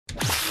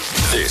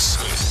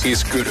This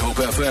is Good Hope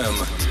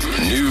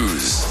FM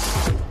News.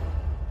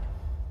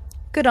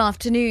 Good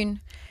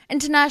afternoon.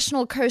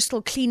 International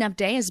Coastal Cleanup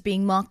Day is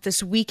being marked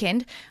this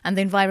weekend, and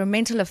the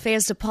Environmental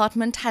Affairs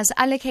Department has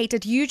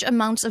allocated huge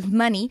amounts of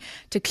money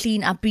to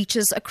clean up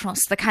beaches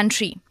across the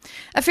country.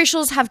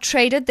 Officials have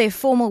traded their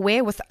formal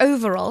wear with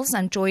overalls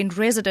and joined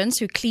residents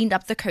who cleaned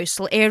up the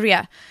coastal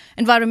area.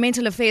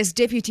 Environmental Affairs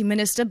Deputy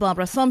Minister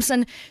Barbara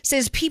Thompson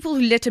says people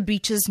who litter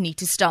beaches need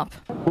to stop.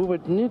 We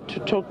would need to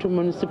talk to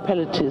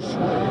municipalities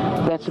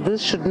that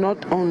this should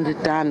not only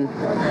done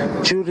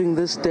during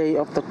this day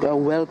of the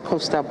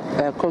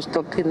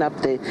Coastal Cleanup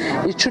Day.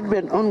 It should be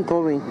an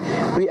ongoing.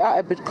 We are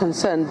a bit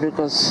concerned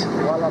because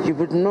you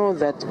would know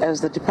that as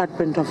the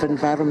Department of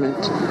Environment,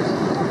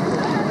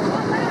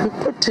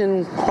 we put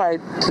in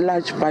quite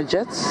large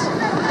budgets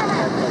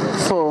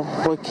for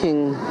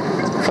working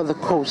for the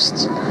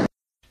coast.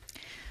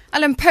 A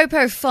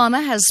Limpopo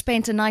farmer has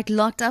spent a night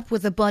locked up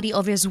with the body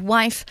of his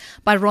wife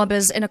by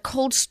robbers in a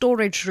cold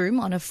storage room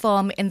on a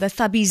farm in the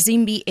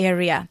Thabizimbi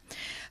area.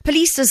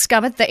 Police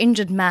discovered the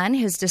injured man,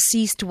 his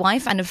deceased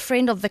wife, and a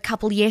friend of the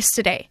couple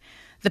yesterday.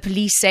 The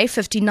police say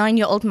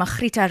 59-year-old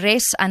Margrita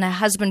Res and her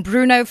husband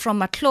Bruno from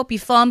Matlopi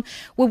farm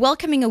were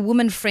welcoming a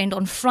woman friend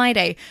on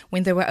Friday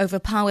when they were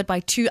overpowered by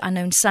two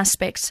unknown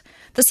suspects.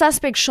 The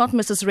suspects shot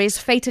Mrs. Res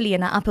fatally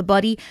in her upper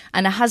body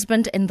and her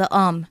husband in the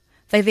arm.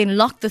 They then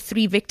locked the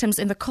three victims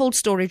in the cold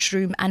storage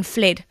room and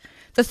fled.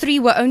 The three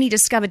were only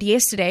discovered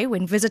yesterday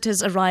when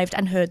visitors arrived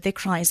and heard their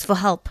cries for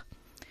help.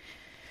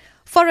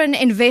 Foreign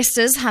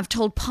investors have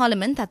told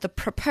Parliament that the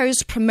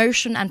proposed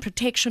Promotion and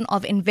Protection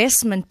of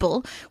Investment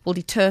Bill will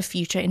deter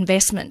future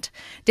investment.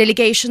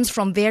 Delegations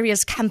from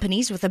various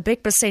companies with a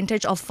big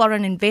percentage of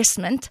foreign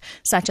investment,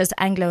 such as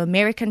Anglo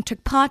American,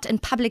 took part in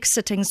public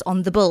sittings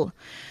on the bill.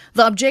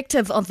 The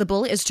objective of the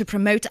bill is to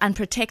promote and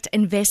protect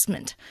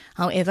investment.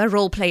 However,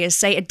 role players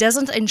say it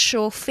doesn't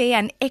ensure fair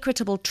and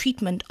equitable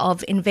treatment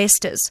of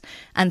investors.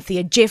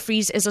 Anthea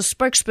Jeffries is a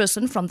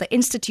spokesperson from the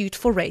Institute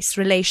for Race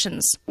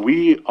Relations.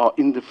 We are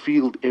in the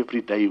field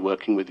every day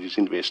working with these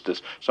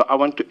investors. So I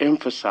want to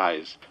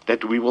emphasize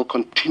that we will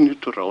continue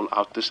to roll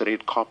out this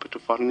red carpet to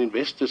foreign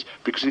investors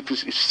because it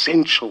is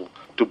essential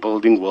to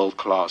building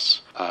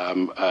world-class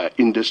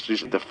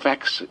industries. The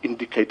facts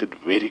indicated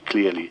very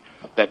clearly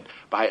that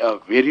by a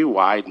very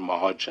wide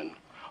margin,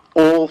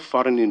 all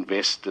foreign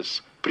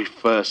investors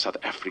prefer South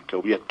Africa.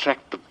 We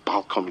attract the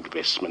bulk of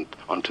investment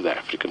onto the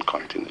African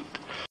continent.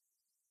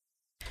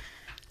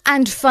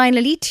 And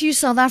finally, two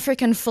South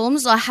African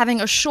films are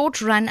having a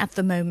short run at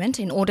the moment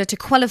in order to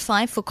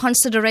qualify for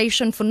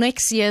consideration for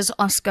next year's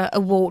Oscar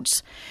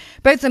Awards.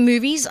 Both the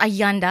movies,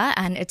 Ayanda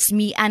and It's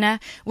Me, Anna,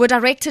 were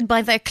directed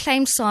by the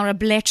acclaimed Sarah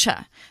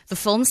Blecher. The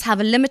films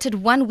have a limited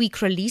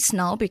 1-week release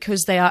now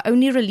because they are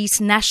only released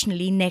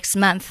nationally next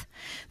month.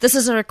 This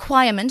is a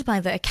requirement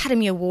by the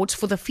Academy Awards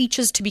for the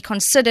features to be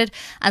considered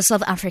as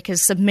South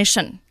Africa's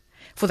submission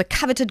for the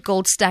coveted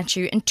gold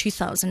statue in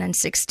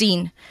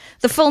 2016.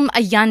 The film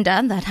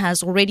Ayanda, that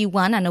has already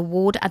won an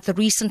award at the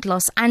recent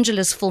Los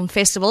Angeles Film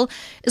Festival,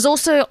 is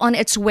also on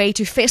its way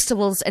to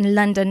festivals in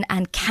London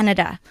and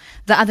Canada.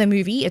 The other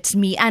movie, It's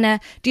Me,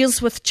 Anna,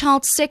 deals with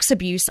child sex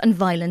abuse and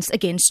violence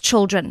against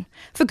children.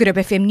 For Good Hope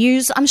FM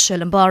News, I'm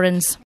Shirley Barnes.